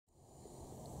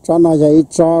cho nó dạy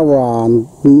cho và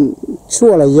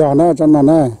chua là giò nữa cho nó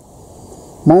nè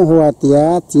mong hoa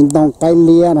tía chín tông cái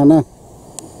lia nó nè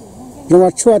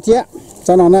rồi chua tía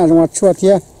cho nó nè rồi chua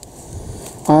tía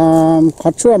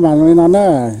khó chua mà nó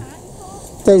nè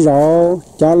cái rau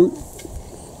cho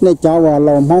này cho vào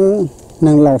lẩu mong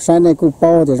nâng lẩu sai này cũng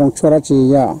bao thì trong chua đó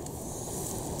chỉ vậy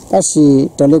cái gì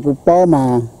trở lại cũng bao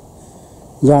mà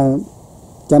giờ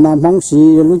cho nó mong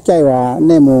gì lúc chạy vào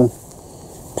nên mù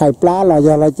phải plá là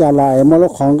giờ lại trả lại mà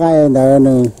lúc khoảng cái này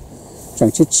này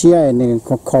chẳng chết chia này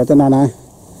khó thế nào này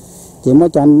chỉ mới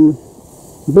chọn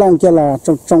blong cho là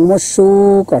trong một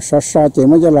số có sao chỉ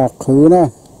mới cho là khử nữa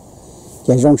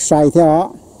chỉ trong sai theo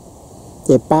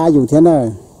chỉ ba dù thế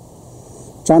này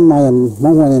trong này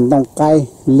mong muốn đồng cây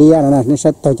lia này nó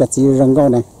sẽ tôi chặt chỉ rừng câu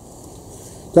này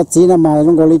chặt chỉ là mà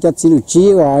trong câu li chặt chỉ được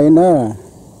chỉ vào nữa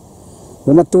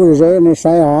rồi mà tu rồi này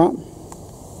sai hả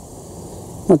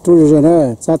mà tu rồi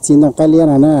nữa chặt chỉ đồng cây lia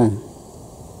này nè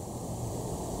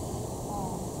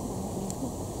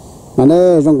mà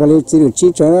đây trong câu li chỉ được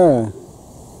chỉ cho nữa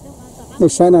này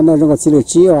sai là nó trong câu chỉ được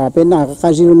chỉ vào bên nào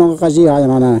cái gì nó cái gì à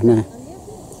nè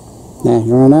nè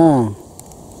rồi nè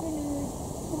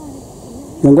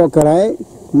chúng có cái đấy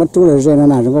mất chú là gì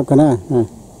nè chúng có cái này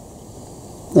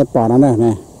để bỏ nó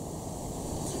này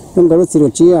chúng có lúc xíu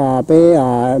chỉ ở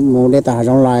bên mù để tả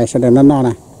trong lại sẽ được nó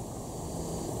này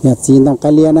nhà chín trong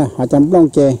cái lia này họ chấm bông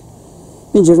chè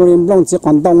nhưng chỉ trong bông chỉ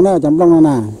còn đông nữa chấm bông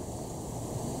này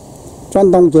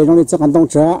chọn đông chè trong đây chỉ còn đông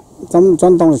chữa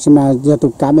chọn đông là mà giờ tụ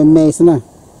cá bên mê xí này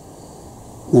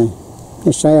này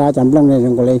sai ở chấm bông này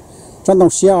chúng có lấy chọn đông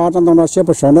xía chọn đông nó xía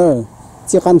bớt sờ nữa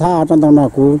chỉ cần tháo chọn đông nó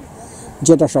cũng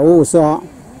接着手是好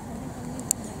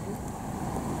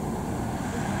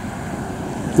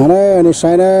嘞，你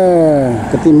晒嘞，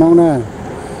个地方呢，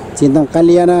见到干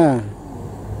裂呢，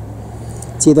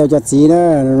知道只子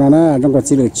呢，那中国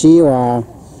只有鸡哇，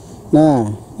那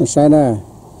你晒呢，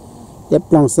一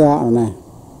帮是呢，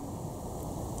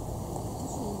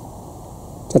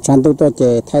这全都多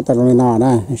些太多容易闹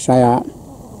呢，晒啊，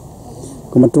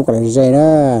我们住过来热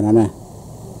呢，那。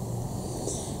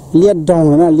liệt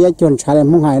đồng nó liệt chuẩn trái này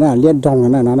không hay nè liệt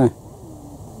đồng này nó nè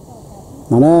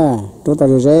chúng ta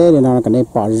dễ thì nó cái này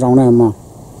bỏ rong này mà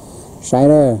sai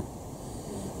đó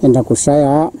nên là cũng sai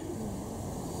á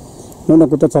lúc nào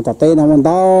cũng tôi cho tây nó mình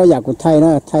đó giờ cũng thay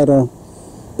rồi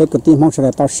cái tim không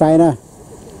sẽ tao sai đó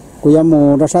cũng giờ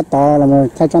mù nó sát to là mà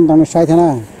thay chân tao nó sai thế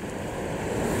nào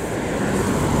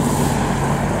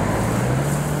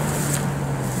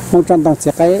không chân tao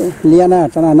sẽ cái liệt nè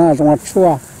cho nên nó trong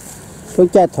chua tôi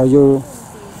chạy thổi dù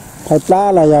thổi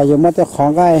lá là giờ mất cái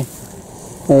khó cái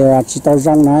thì chỉ tao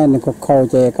rong này nó có khâu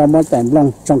thì có mất tạm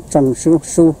lòng trong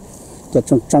su chỉ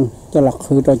trong cho là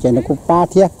khử rồi thì nó cũng ba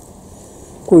thiết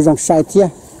cũng rong sai thiết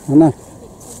nè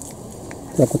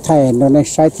thì cũng thay nó này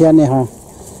sai thiết này ha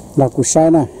là cũng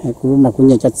sai nè cũng mà cũng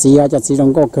nhảy chặt chỉ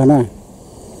trong có cơ nè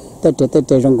tết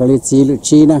trong có lý chỉ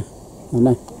nè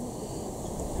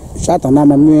sai tao nam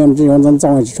mà miền chỉ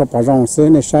trong thì cho bảo rong xứ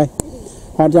này sai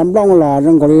họ chấm lông là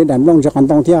trong cái đàn lông chỉ cần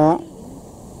tông theo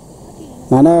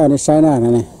mà nó đi sai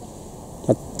này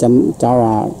chấm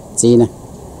cho gì này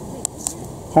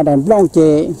họ đàn lông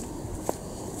chỉ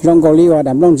trong cái liu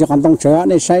đàn lông chỉ cần tông chữa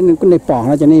này sai nó cũng này bỏ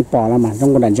nó cho nên bỏ là mà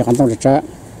trong cái đàn chỉ cần tông chữa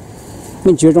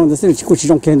mình chỉ trong cái chỉ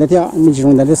trong kia đấy theo mình chỉ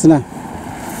trong đấy này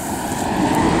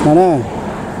mà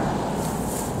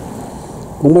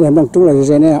cũng mới làm lông chú là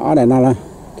gì này ở đây nào là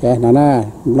cái nó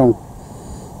lông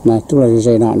này chú là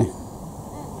gì nọ này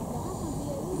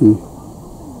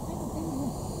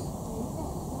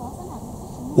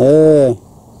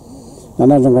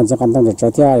nó trong còn sẽ còn tông được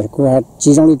cho theo cô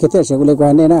chỉ trong cái thế sẽ cô lấy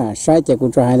qua này nè sai chạy cô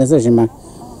cho hai thế gì mà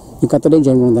như có tôi đến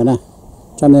trường luôn đó nè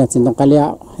cho nên chỉ tông cái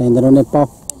liao hay là nó bao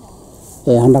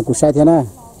để hắn đọc cô sai thế nè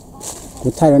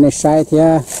cô thay nó sai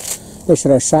thế để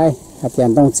sửa sai hạt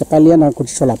tiền tông sẽ cái liao nó cô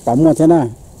sửa lại bấm một thế nè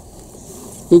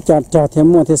ít cho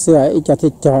thêm mua thế xưa ít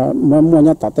cho mua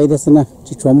nhát tạt tay thế xưa nè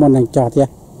chỉ cho mua hàng cho thế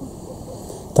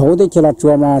thấu thì chỉ là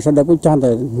chùa mà sau đó cũng chọn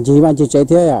để gì mà chỉ chạy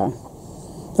thế à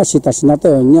ta chỉ nó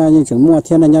tới nhà những chuyện mua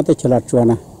thiên là nhà tới chỉ là chùa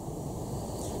nè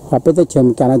họ bây giờ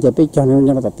chừng cả là chỉ biết cho nên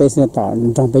là tới sẽ tỏ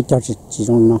trong bây giờ chỉ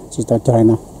trong nó chỉ tỏ cho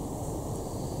nó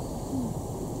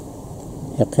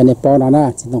cái này bao nó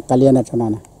nè chỉ trong cái liên là cho nó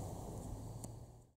nè